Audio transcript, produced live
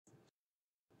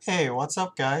Hey, what's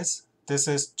up guys? This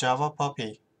is Java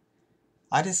Puppy.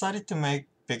 I decided to make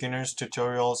beginners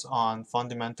tutorials on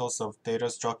fundamentals of data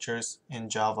structures in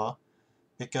Java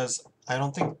because I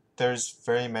don't think there's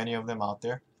very many of them out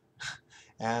there.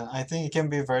 And I think it can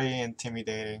be very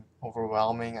intimidating,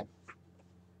 overwhelming, and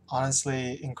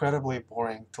honestly incredibly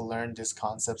boring to learn these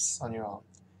concepts on your own.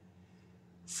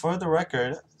 For the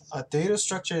record, a data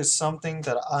structure is something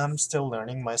that I'm still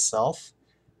learning myself,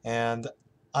 and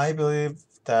I believe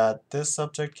that this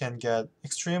subject can get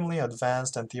extremely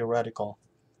advanced and theoretical.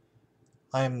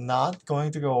 I am not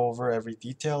going to go over every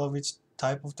detail of each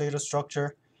type of data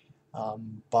structure,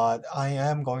 but I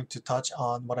am going to touch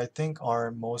on what I think are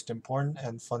most important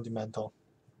and fundamental.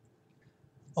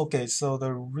 Okay, so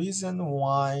the reason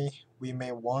why we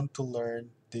may want to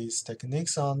learn these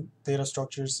techniques on data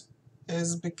structures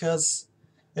is because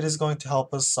it is going to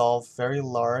help us solve very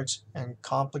large and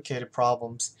complicated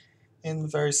problems in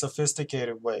very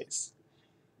sophisticated ways.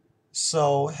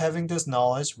 So having this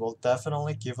knowledge will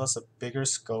definitely give us a bigger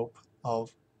scope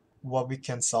of what we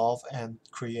can solve and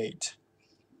create.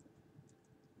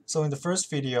 So in the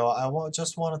first video,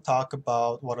 just want to talk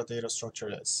about what a data structure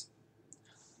is.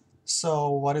 So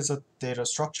what is a data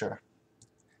structure?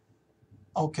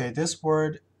 Okay, this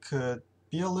word could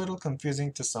be a little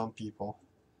confusing to some people,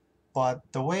 but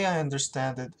the way I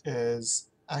understand it is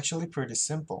actually pretty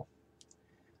simple.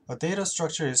 A data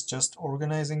structure is just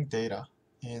organizing data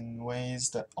in ways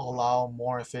that allow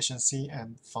more efficiency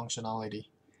and functionality.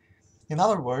 In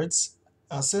other words,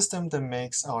 a system that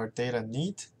makes our data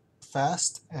neat,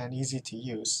 fast, and easy to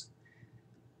use.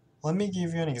 Let me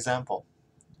give you an example.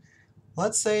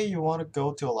 Let's say you want to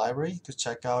go to a library to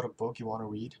check out a book you want to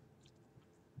read.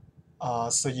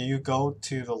 So you go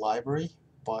to the library,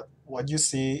 but what you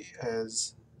see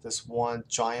is this one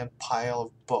giant pile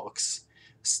of books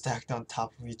stacked on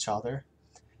top of each other.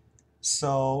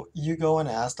 So you go and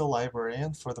ask the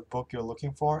librarian for the book you're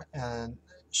looking for, and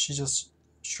she just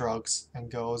shrugs and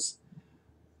goes,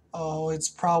 "Oh, it's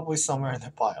probably somewhere in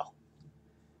the pile."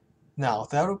 Now,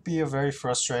 that would be a very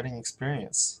frustrating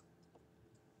experience.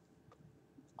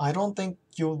 I don't think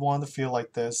you would want to feel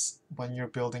like this when you're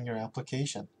building your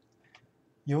application.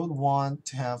 You would want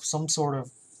to have some sort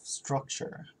of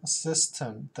structure, a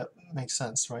system that makes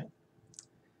sense, right?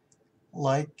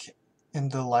 Like in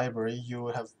the library, you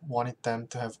would have wanted them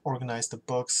to have organized the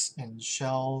books in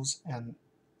shelves and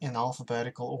in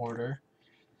alphabetical order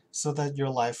so that your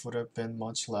life would have been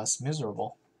much less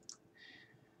miserable.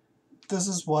 This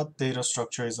is what data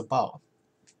structure is about.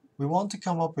 We want to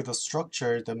come up with a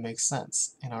structure that makes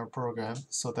sense in our program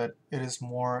so that it is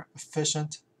more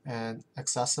efficient and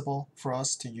accessible for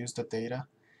us to use the data,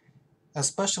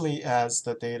 especially as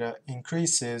the data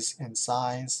increases in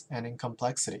size and in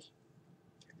complexity.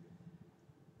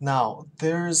 Now,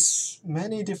 there's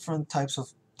many different types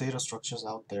of data structures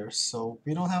out there, so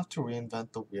we don't have to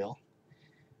reinvent the wheel.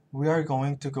 We are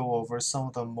going to go over some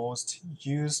of the most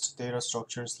used data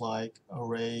structures like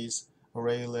arrays,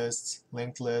 array lists,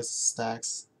 linked lists,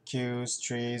 stacks, queues,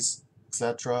 trees,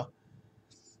 etc.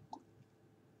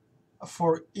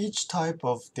 For each type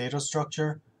of data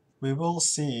structure, we will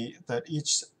see that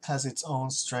each has its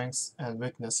own strengths and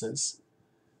weaknesses,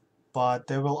 but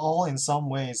they will all in some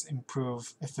ways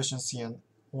improve efficiency and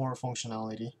or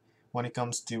functionality when it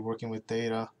comes to working with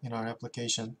data in our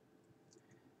application.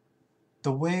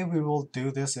 The way we will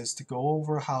do this is to go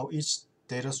over how each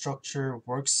data structure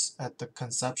works at the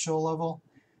conceptual level,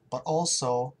 but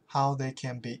also how they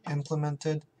can be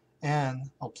implemented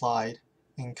and applied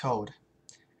in code.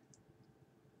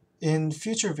 In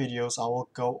future videos, I will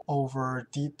go over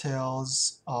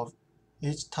details of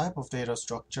each type of data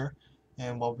structure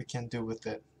and what we can do with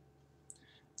it.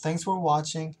 Thanks for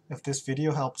watching. If this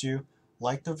video helped you,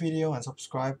 like the video and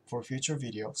subscribe for future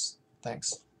videos.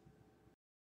 Thanks.